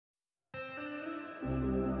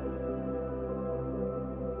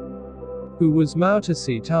Who was Mao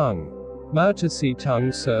Zedong? Mao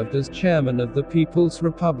Zedong served as chairman of the People's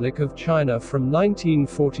Republic of China from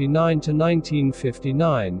 1949 to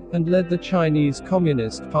 1959, and led the Chinese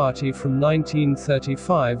Communist Party from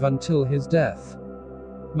 1935 until his death.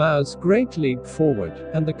 Mao's Great Leap Forward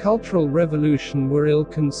and the Cultural Revolution were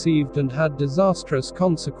ill-conceived and had disastrous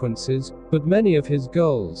consequences, but many of his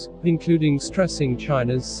goals, including stressing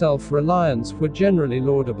China's self-reliance, were generally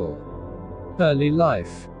laudable. Early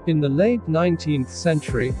life. In the late 19th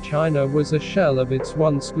century, China was a shell of its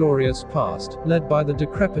once glorious past, led by the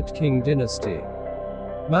decrepit Qing dynasty.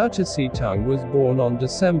 Mao Zedong was born on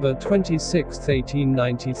December 26,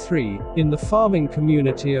 1893, in the farming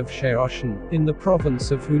community of Shaoshan, in the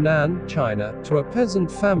province of Hunan, China, to a peasant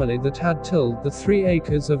family that had tilled the 3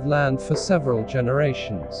 acres of land for several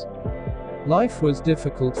generations. Life was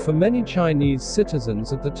difficult for many Chinese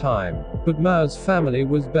citizens at the time, but Mao's family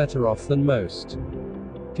was better off than most.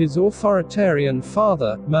 His authoritarian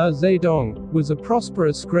father, Mao Zedong, was a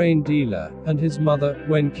prosperous grain dealer, and his mother,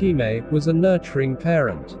 Wen Qimei, was a nurturing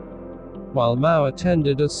parent. While Mao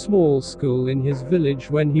attended a small school in his village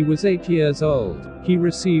when he was 8 years old, he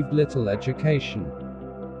received little education.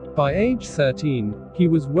 By age 13, he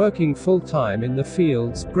was working full-time in the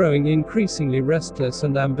fields, growing increasingly restless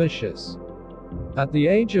and ambitious. At the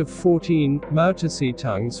age of 14, Mao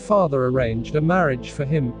Zedong's father arranged a marriage for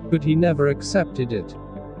him, but he never accepted it.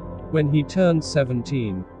 When he turned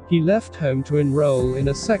 17, he left home to enroll in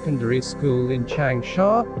a secondary school in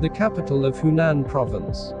Jiangxi, the capital of Hunan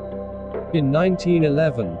province. In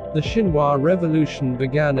 1911, the Xinhai Revolution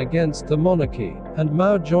began against the monarchy, and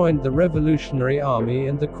Mao joined the Revolutionary Army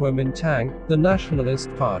and the Kuomintang, the Nationalist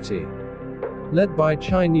party. Led by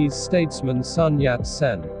Chinese statesman Sun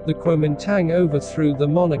Yat-sen, the Kuomintang overthrew the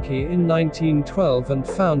monarchy in 1912 and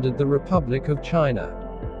founded the Republic of China.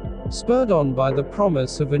 Spurred on by the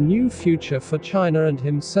promise of a new future for China and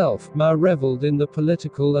himself, Mao reveled in the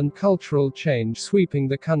political and cultural change sweeping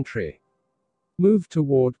the country. Moved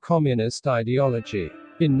toward communist ideology.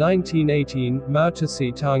 In 1918, Mao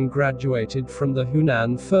Zedong graduated from the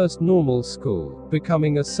Hunan First Normal School,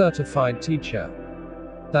 becoming a certified teacher.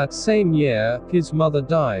 That same year, his mother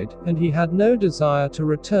died, and he had no desire to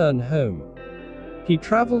return home. He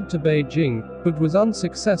traveled to Beijing, but was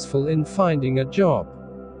unsuccessful in finding a job.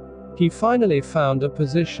 He finally found a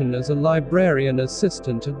position as a librarian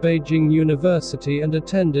assistant at Peking University and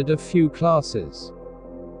attended a few classes.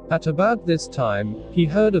 At about this time, he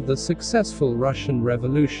heard of the successful Russian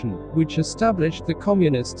Revolution, which established the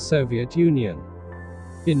Communist Soviet Union.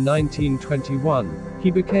 In 1921, he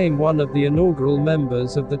became one of the inaugural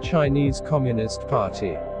members of the Chinese Communist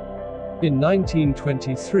Party. In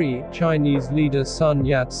 1923, Chinese leader Sun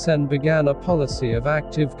Yat-sen began a policy of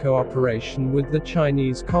active cooperation with the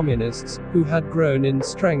Chinese Communists, who had grown in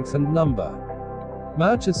strength and number.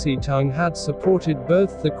 Mao Zedong had supported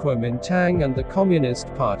both the Kuomintang and the Communist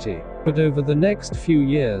Party, but over the next few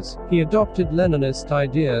years, he adopted Leninist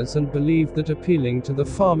ideas and believed that appealing to the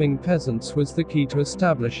farming peasants was the key to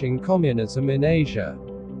establishing communism in Asia.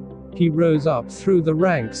 He rose up through the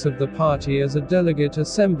ranks of the party as a delegate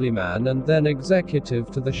assemblyman and then executive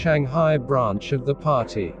to the Shanghai branch of the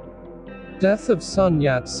party. Death of Sun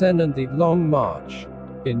Yat-sen and the Long March.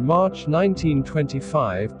 In March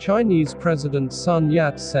 1925, Chinese President Sun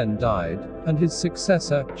Yat-sen died, and his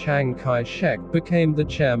successor, Chiang Kai-shek, became the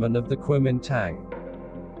chairman of the Kuomintang.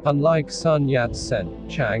 Unlike Sun Yat-sen,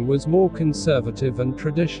 Chiang was more conservative and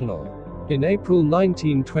traditional. In April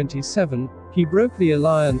 1927, he broke the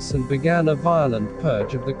alliance and began a violent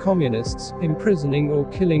purge of the communists, imprisoning or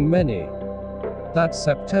killing many. That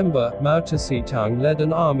September, Mao Zedong led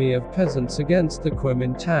an army of peasants against the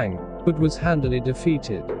Kuomintang, but was handily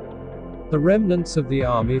defeated. The remnants of the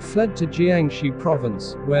army fled to Jiangxi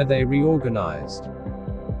province, where they reorganized.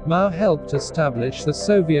 Mao helped establish the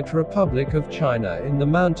Soviet Republic of China in the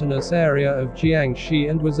mountainous area of Jiangxi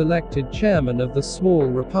and was elected chairman of the small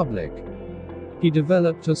republic. He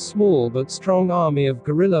developed a small but strong army of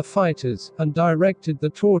guerrilla fighters, and directed the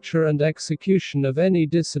torture and execution of any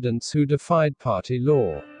dissidents who defied party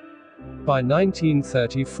law. By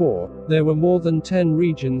 1934, there were more than 10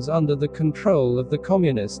 regions under the control of the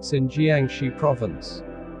communists in Jiangxi province.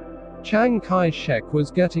 Chiang Kai-shek was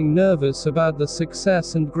getting nervous about the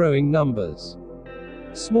success and growing numbers.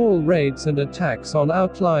 Small raids and attacks on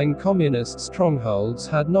outlying communist strongholds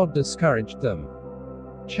had not discouraged them.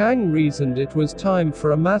 Chiang reasoned it was time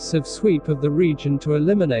for a massive sweep of the region to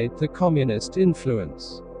eliminate the communist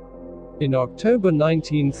influence. In October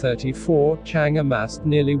 1934, Chiang amassed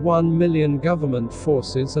nearly 1 million government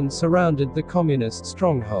forces and surrounded the communist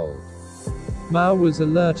stronghold. Mao was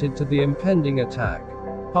alerted to the impending attack.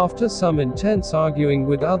 After some intense arguing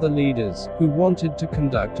with other leaders, who wanted to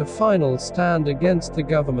conduct a final stand against the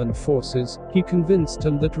government forces, he convinced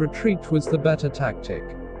them that retreat was the better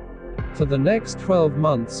tactic. For the next 12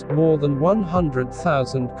 months, more than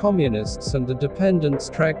 100,000 communists and the dependents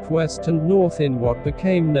trekked west and north in what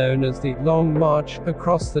became known as the Long March,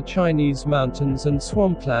 across the Chinese mountains and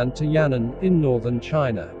swampland to Yan'an, in northern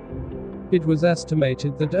China. It was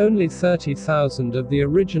estimated that only 30,000 of the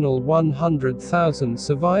original 100,000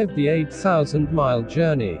 survived the 8,000-mile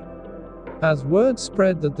journey. As word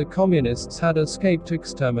spread that the communists had escaped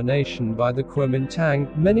extermination by the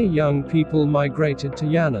Kuomintang, many young people migrated to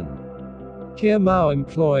Yan'an. Here Mao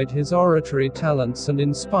employed his oratory talents and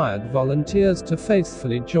inspired volunteers to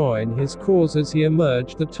faithfully join his cause as he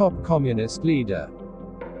emerged the top communist leader.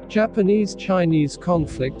 Japanese-Chinese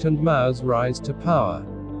conflict and Mao's rise to power.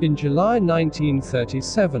 In July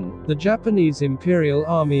 1937, the Japanese Imperial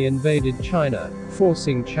Army invaded China,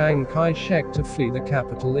 forcing Chiang Kai-shek to flee the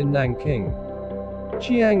capital in Nanking.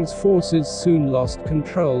 Chiang's forces soon lost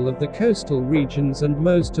control of the coastal regions and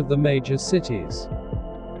most of the major cities.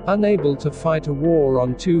 Unable to fight a war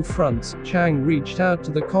on two fronts, Chiang reached out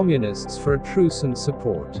to the communists for a truce and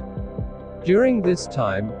support. During this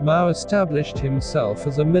time, Mao established himself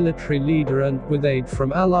as a military leader and, with aid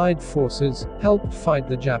from Allied forces, helped fight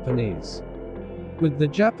the Japanese. With the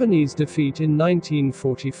Japanese defeat in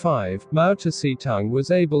 1945, Mao Zedong was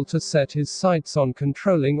able to set his sights on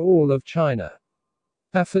controlling all of China.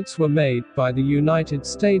 Efforts were made, by the United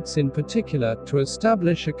States in particular, to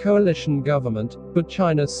establish a coalition government, but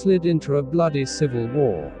China slid into a bloody civil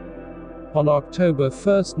war. On October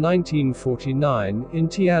 1, 1949, in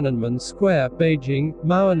Tiananmen Square, Beijing,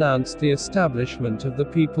 Mao announced the establishment of the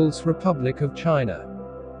People's Republic of China.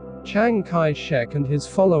 Chiang Kai-shek and his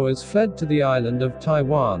followers fled to the island of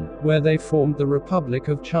Taiwan, where they formed the Republic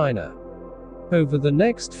of China. Over the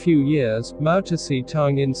next few years, Mao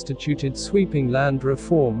Zedong instituted sweeping land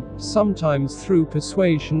reform, sometimes through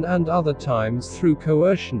persuasion and other times through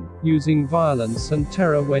coercion, using violence and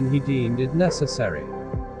terror when he deemed it necessary.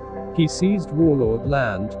 He seized warlord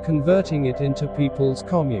land, converting it into people's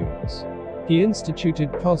communes. He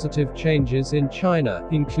instituted positive changes in China,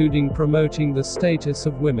 including promoting the status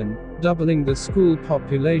of women, doubling the school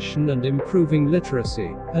population and improving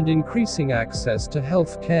literacy, and increasing access to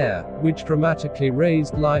health care, which dramatically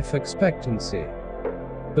raised life expectancy.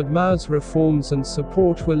 But Mao's reforms and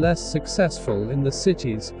support were less successful in the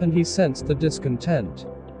cities, and he sensed the discontent.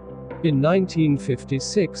 In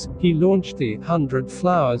 1956, he launched the 100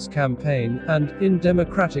 Flowers campaign, and, in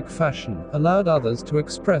democratic fashion, allowed others to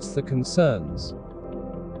express the concerns.